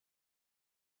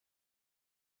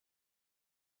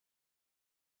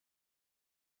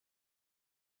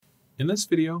In this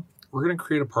video, we're going to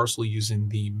create a parcel using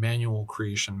the manual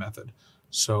creation method.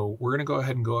 So we're going to go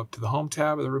ahead and go up to the Home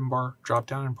tab of the ribbon bar, drop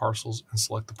down in Parcels, and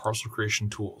select the Parcel Creation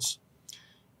Tools.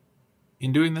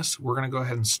 In doing this, we're going to go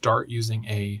ahead and start using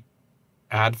a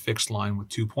Add Fixed Line with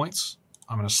 2 points.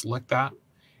 I'm going to select that,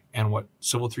 and what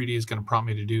Civil 3D is going to prompt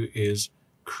me to do is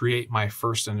create my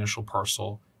first initial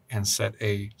parcel and set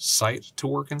a site to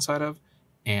work inside of,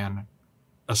 and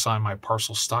assign my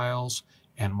parcel styles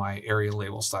and my area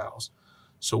label styles.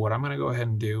 So what I'm going to go ahead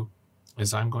and do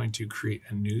is I'm going to create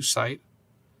a new site,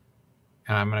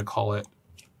 and I'm going to call it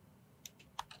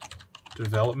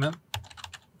Development,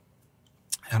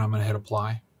 and I'm going to hit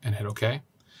Apply and hit OK.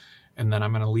 And then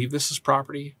I'm going to leave this as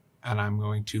property, and I'm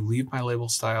going to leave my label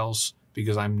styles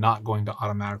because I'm not going to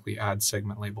automatically add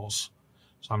segment labels.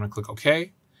 So I'm going to click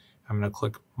OK. I'm going to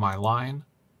click my line,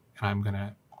 and I'm going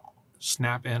to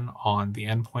snap in on the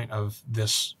endpoint of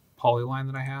this polyline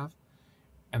that I have,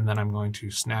 and then I'm going to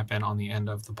snap in on the end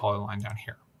of the polyline down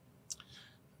here.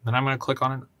 Then I'm going to click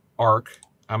on an arc.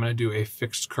 I'm going to do a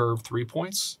fixed curve 3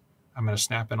 points. I'm going to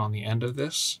snap in on the end of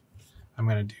this. I'm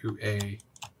going to do a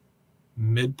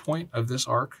midpoint of this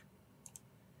arc,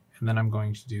 and then I'm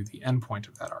going to do the endpoint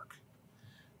of that arc.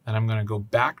 Then I'm going to go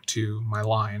back to my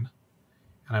line,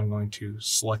 and I'm going to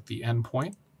select the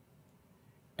endpoint,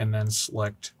 and then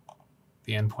select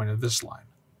the endpoint of this line.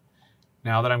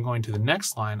 Now that I'm going to the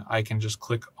next line, I can just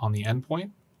click on the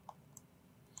endpoint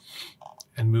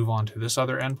and move on to this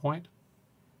other endpoint,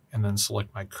 and then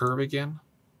select my curve again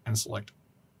and select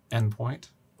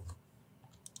endpoint,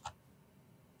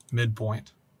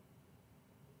 midpoint,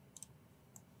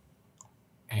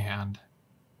 and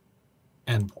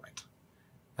endpoint.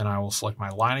 Then I will select my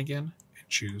line again and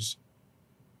choose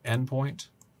endpoint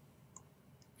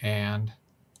and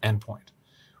endpoint.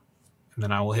 And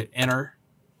then I will hit enter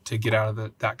to get out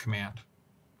of that command,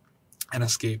 and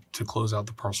escape to close out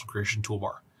the parcel creation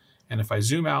toolbar. And if I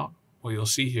zoom out, what you'll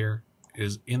see here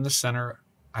is in the center,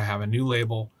 I have a new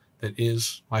label that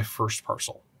is my first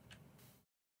parcel.